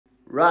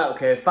Right,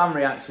 okay, fan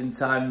reaction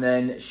time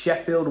then.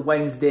 Sheffield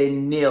Wednesday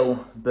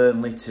 0,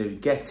 Burnley 2.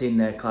 Get in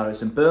there,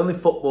 Clarence. And Burnley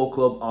Football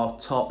Club are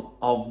top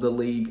of the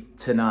league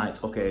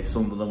tonight. Okay, if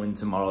Sunderland win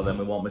tomorrow, then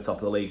we won't be top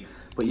of the league.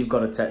 But you've got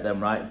to take them,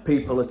 right?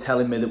 People are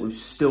telling me that we've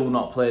still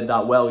not played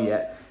that well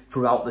yet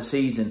throughout the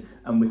season,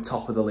 and we're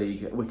top of the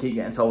league. We keep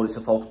getting told it's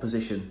a false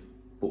position,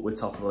 but we're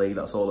top of the league,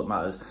 that's all that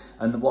matters.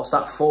 And what's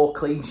that, 4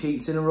 clean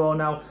sheets in a row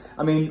now?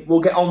 I mean, we'll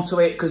get onto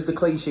it because the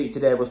clean sheet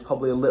today was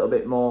probably a little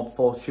bit more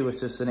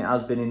fortuitous than it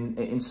has been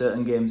in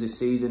certain games this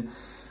season.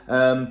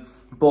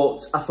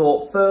 But I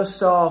thought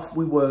first off,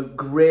 we weren't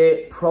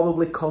great,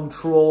 probably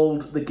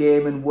controlled the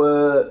game and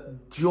were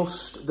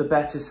just the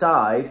better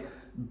side,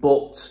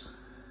 but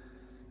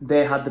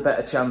they had the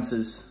better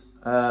chances.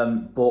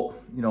 But,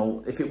 you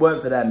know, if it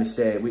weren't for their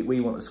mistake, we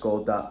wouldn't have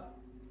scored that.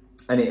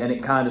 And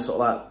it kind of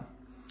sort of like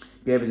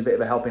gave us a bit of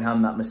a helping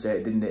hand, that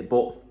mistake, didn't it?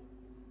 But,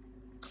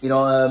 you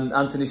know,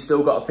 Anthony's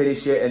still got to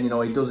finish it, and, you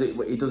know, he does it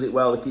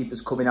well. The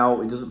keeper's coming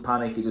out, he doesn't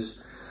panic, he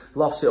just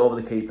lofts it over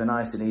the keeper,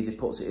 nice and easy,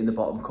 puts it in the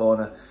bottom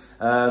corner.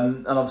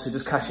 And obviously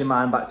just cashing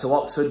mine back to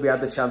Oxford. We had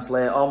the chance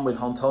later on with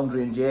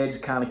Hontondri and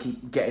Jade, kind of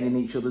keep getting in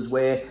each other's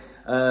way.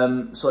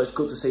 So it's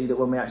good to see that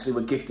when we actually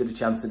were gifted a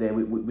chance today,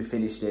 we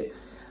finished it.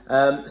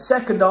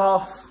 Second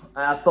half,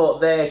 I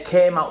thought they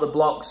came out the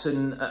blocks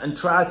and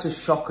tried to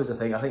shock us, I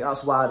think. I think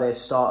that's why they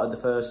started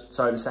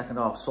the second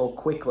half so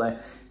quickly,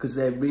 because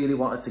they really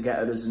wanted to get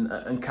at us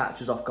and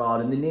catch us off guard.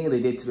 And they nearly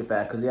did, to be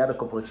fair, because they had a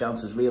couple of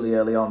chances really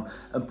early on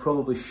and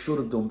probably should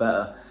have done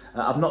better.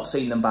 I've not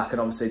seen them back, and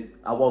obviously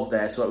I was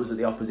there, so it was at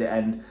the opposite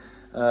end.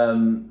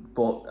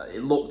 But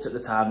it looked at the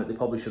time that they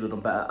probably should have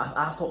done better.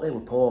 I thought they were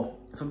poor.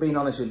 If I'm being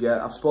honest with you,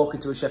 I've spoken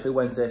to a Sheffield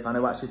Wednesday fan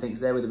who actually thinks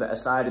they were the better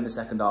side in the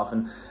second half.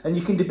 And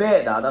you can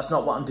debate that. That's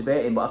not what I'm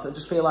debating. But I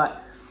just feel like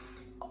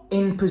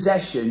in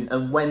possession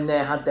and when they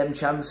had them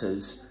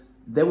chances,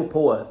 they were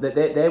poor.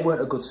 They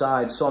weren't a good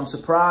side. So I'm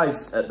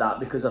surprised at that,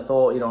 because I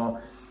thought, you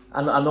know,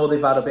 I know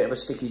they've had a bit of a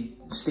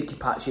sticky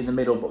patch in the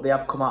middle, but they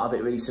have come out of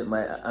it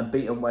recently and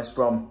beaten West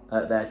Brom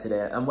there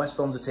today. And West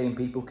Brom's a team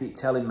people keep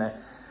telling me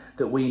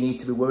that we need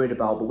to be worried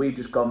about, but we've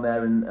just gone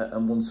there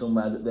and won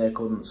somewhere that they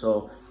couldn't.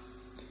 So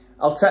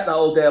I'll take that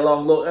all day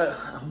long.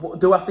 Look,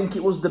 do I think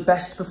it was the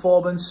best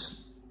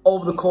performance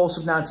over the course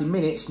of 90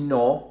 minutes?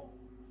 No.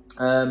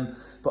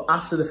 But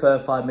after the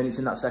first 5 minutes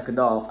in that second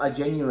half, I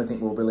genuinely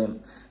think we were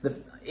brilliant.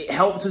 It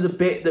helped us a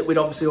bit that we'd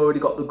obviously already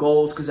got the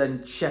goals, because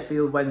then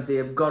Sheffield Wednesday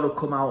have got to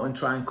come out and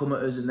try and come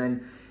at us, and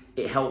then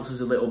it helps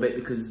us a little bit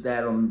because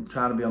they're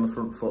trying to be on the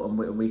front foot, and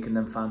we can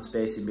then find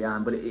space in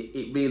behind. But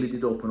it really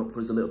did open up for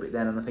us a little bit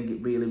then, and I think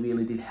it really,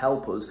 really did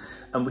help us.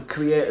 And we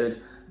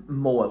created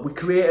more. We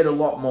created a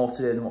lot more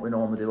today than what we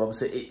normally do.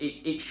 Obviously,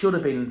 it should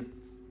have been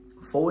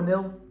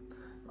 4-0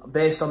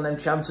 based on them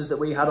chances that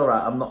we had. All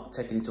right, I'm not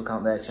taking into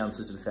account their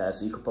chances, to be fair,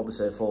 so you could probably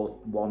say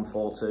 4-1,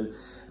 4-2.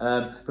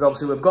 But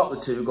obviously, we've got the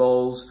 2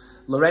 goals.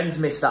 Lorenz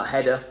missed that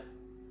header,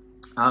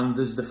 and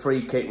there's the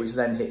free kick, which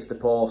then hits the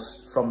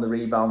post from the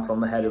rebound from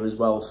the header as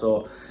well.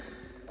 So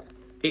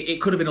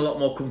it could have been a lot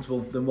more comfortable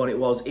than what it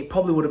was. It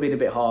probably would have been a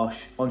bit harsh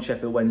on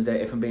Sheffield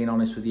Wednesday, if I'm being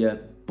honest with you.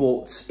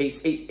 But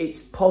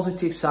it's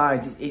positive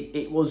sides.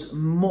 It was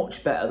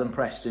much better than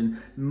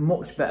Preston,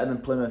 much better than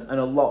Plymouth, and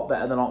a lot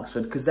better than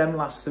Oxford. Because them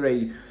last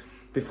 3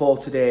 before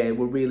today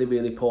were really,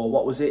 really poor.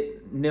 What was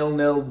it?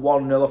 0-0,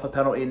 1-0 off a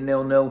penalty,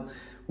 0-0.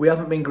 We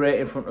haven't been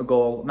great in front of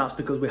goal, and that's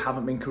because we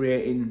haven't been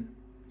creating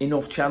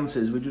enough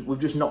chances. We've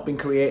just not been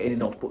creating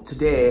enough. But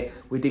today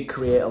we did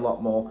create a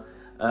lot more,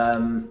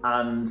 and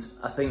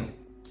I think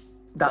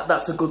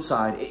that's a good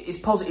sign. It's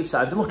positive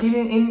signs. And look,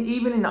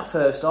 even in that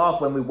first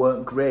half when we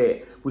weren't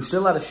great, we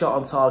still had a shot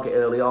on target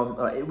early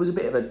on. It was a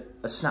bit of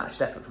a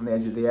snatched effort from the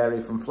edge of the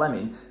area from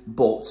Fleming,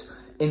 but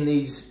in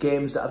these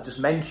games that I've just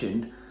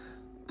mentioned,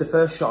 the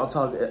first shot on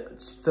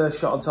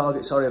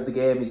target, of the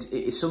game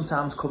is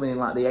sometimes coming in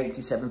like the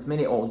 87th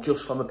minute or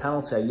just from a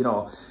penalty, you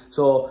know.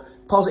 So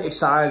positive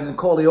signs, and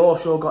Corley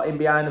Orshaw got in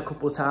behind a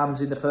couple of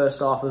times in the first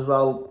half as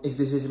well. His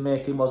decision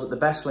making wasn't the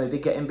best when he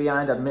did get in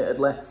behind,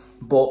 admittedly,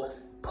 but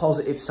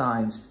positive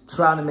signs,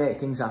 trying to make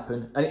things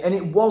happen, and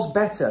it was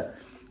better.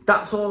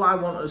 That's all I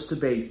want us to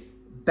be,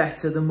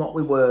 better than what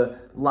we were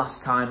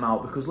last time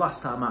out, because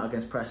last time out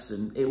against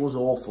Preston, it was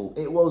awful.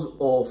 It was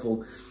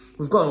awful.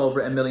 We've gone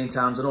over it a million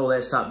times. I know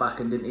they sat back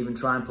and didn't even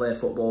try and play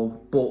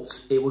football,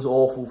 but it was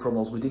awful from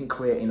us. We didn't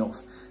create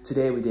enough.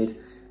 Today we did,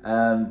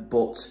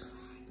 but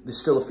there's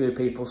still a few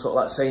people sort of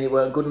like saying it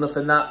weren't good enough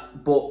in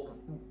that, but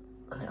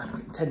I mean,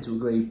 I tend to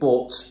agree,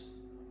 but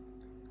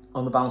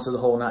on the balance of the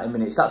whole 90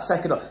 minutes, that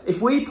second half,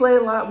 if we play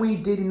like we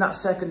did in that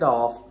second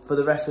half for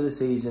the rest of the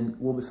season,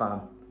 we'll be fine.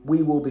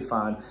 We will be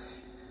fine.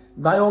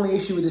 My only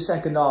issue with the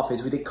second half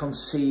is we did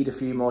concede a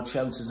few more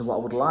chances than what I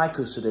would like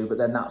us to do, but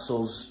then that's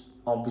us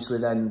obviously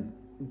then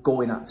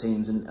going at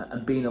teams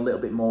and being a little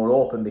bit more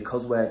open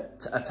because we're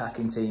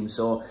attacking teams.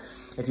 So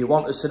if you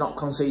want us to not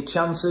concede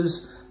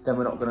chances, then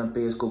we're not going to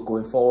be as good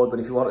going forward. But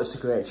if you want us to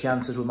create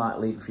chances, we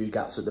might leave a few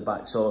gaps at the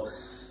back. So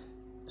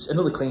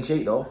Another clean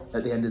sheet though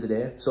at the end of the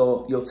day,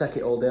 so you'll take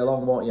it all day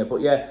long, won't you?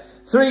 But yeah,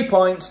 3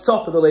 points,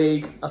 top of the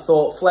league. I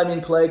thought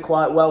Fleming played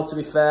quite well, to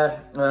be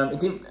fair. He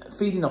didn't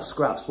feeding off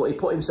scraps, but he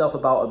put himself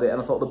about a bit,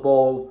 and I thought the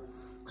ball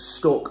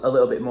stuck a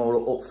little bit more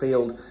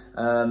upfield.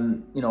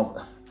 You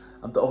know,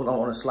 I don't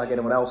want to slag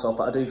anyone else off,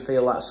 but I do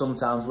feel like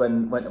sometimes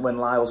when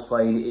Lyle's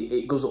playing,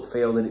 it goes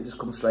upfield and it just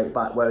comes straight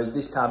back, whereas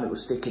this time it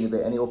was sticking a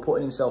bit, and he was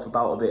putting himself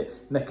about a bit,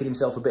 making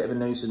himself a bit of a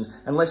nuisance.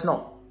 And let's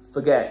not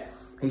forget,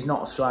 he's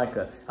not a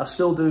striker. I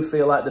still do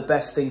feel like the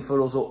best thing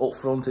for us up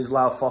front is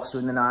Lyle Foster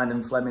in the 9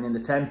 and Fleming in the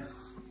 10.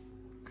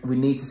 We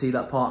need to see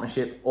that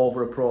partnership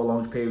over a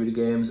prolonged period of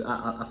games.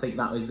 I think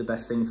that is the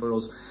best thing for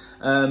us.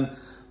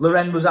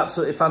 Loren was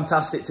absolutely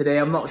fantastic today.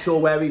 I'm not sure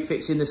where he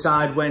fits in the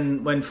side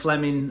when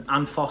Fleming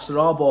and Foster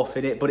are both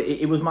in it, but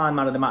it was my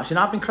man of the match. And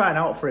I've been crying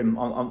out for him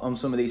on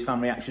some of these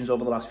fan reactions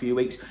over the last few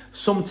weeks,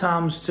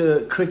 sometimes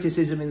to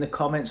criticism in the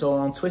comments or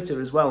on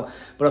Twitter as well.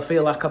 But I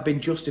feel like I've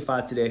been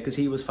justified today because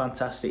he was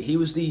fantastic. He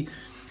was the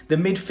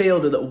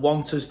midfielder that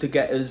wants us to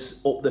get us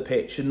up the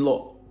pitch. And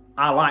look,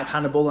 I like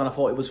Hannibal, and I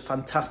thought it was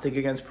fantastic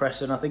against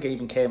Preston. I think I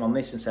even came on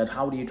this and said,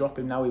 how do you drop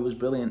him now? He was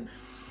brilliant.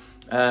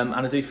 And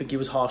I do think he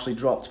was harshly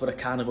dropped, but I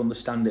kind of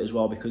understand it as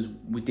well because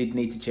we did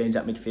need to change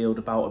that midfield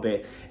about a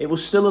bit. It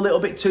was still a little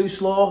bit too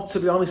slow, to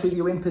be honest with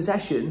you, in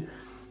possession,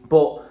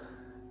 but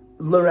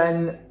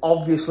Loren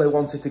obviously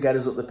wanted to get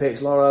us up the pitch.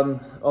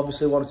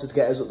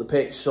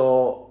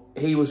 So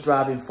he was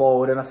driving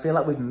forward, and I feel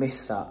like we've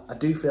missed that. I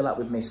do feel like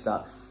we've missed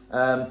that.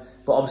 But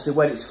obviously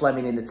when it's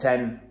Fleming in the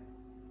 10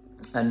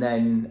 and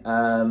then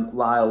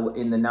Lyle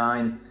in the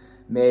 9,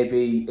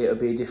 maybe it'll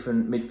be a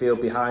different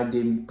midfield behind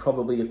him,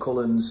 probably a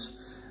Cullens.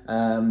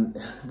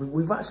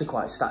 We've actually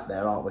quite stacked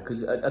there, aren't we?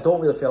 Because I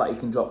don't really feel like you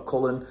can drop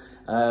Cullen.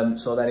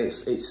 So then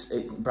it's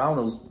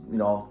Brownell's, you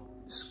know,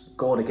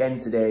 scored again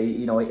today.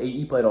 You know,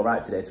 he played all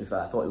right today, to be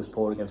fair. I thought he was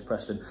poor against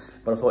Preston,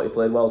 but I thought he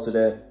played well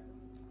today.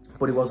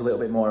 But he was a little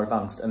bit more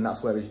advanced, and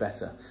that's where he's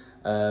better,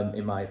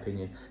 in my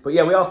opinion. But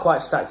yeah, we are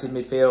quite stacked in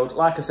midfield.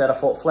 Like I said, I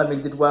thought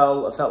Fleming did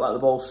well. I felt like the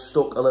ball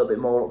stuck a little bit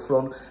more up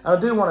front. And I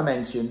do want to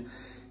mention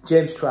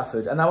James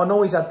Trafford. And now I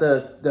know he's had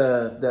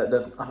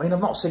I mean,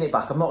 I've not seen it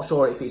back. I'm not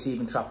sure if it's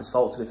even Trafford's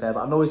fault, to be fair,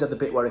 but I know he's had the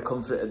bit where he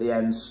comes for it at the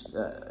end.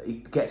 He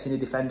gets in the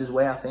defender's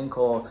way, I think,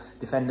 or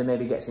defender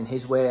maybe gets in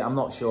his way. I'm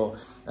not sure.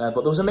 But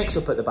there was a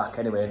mix-up at the back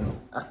anyway.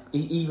 And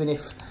even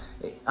if,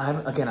 I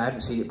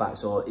haven't seen it back,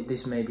 so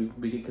this may be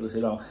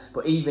ridiculously wrong.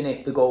 But even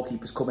if the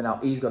goalkeeper's coming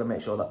out, he's got to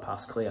make sure that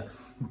pass clear.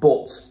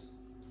 But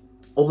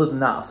other than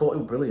that, I thought it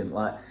was brilliant.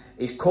 Like,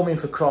 he's coming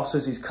for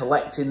crosses, he's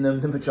collecting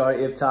them the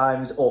majority of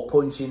times, or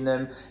punching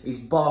them, he's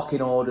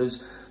barking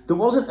orders. There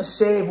wasn't a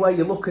save where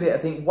you look at it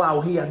and think,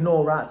 wow, he had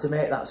no right to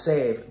make that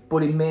save,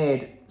 but he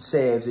made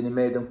saves and he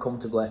made them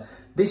comfortably.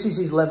 This is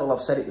his level,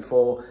 I've said it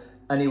before,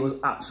 and he was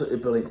absolutely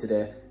brilliant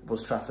today,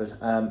 was Trafford.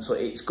 So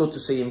it's good to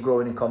see him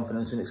growing in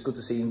confidence, and it's good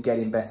to see him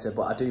getting better,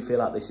 but I do feel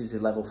like this is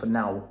his level for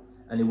now,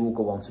 and he will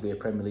go on to be a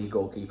Premier League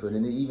goalkeeper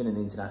and even an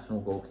international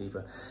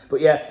goalkeeper.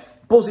 But yeah,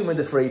 buzzing with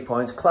the 3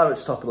 points,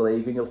 Claret's top of the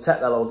league, and you'll take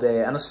that all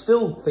day. And I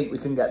still think we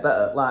can get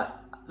better. Like,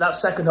 that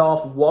second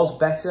half was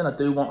better, and I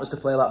do want us to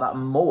play like that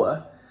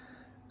more.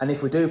 And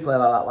if we do play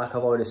like that, like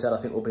I've already said, I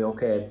think we'll be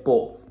okay.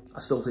 But I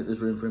still think there's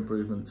room for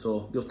improvement.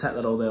 So you'll take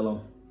that all day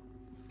long.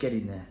 Get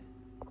in there.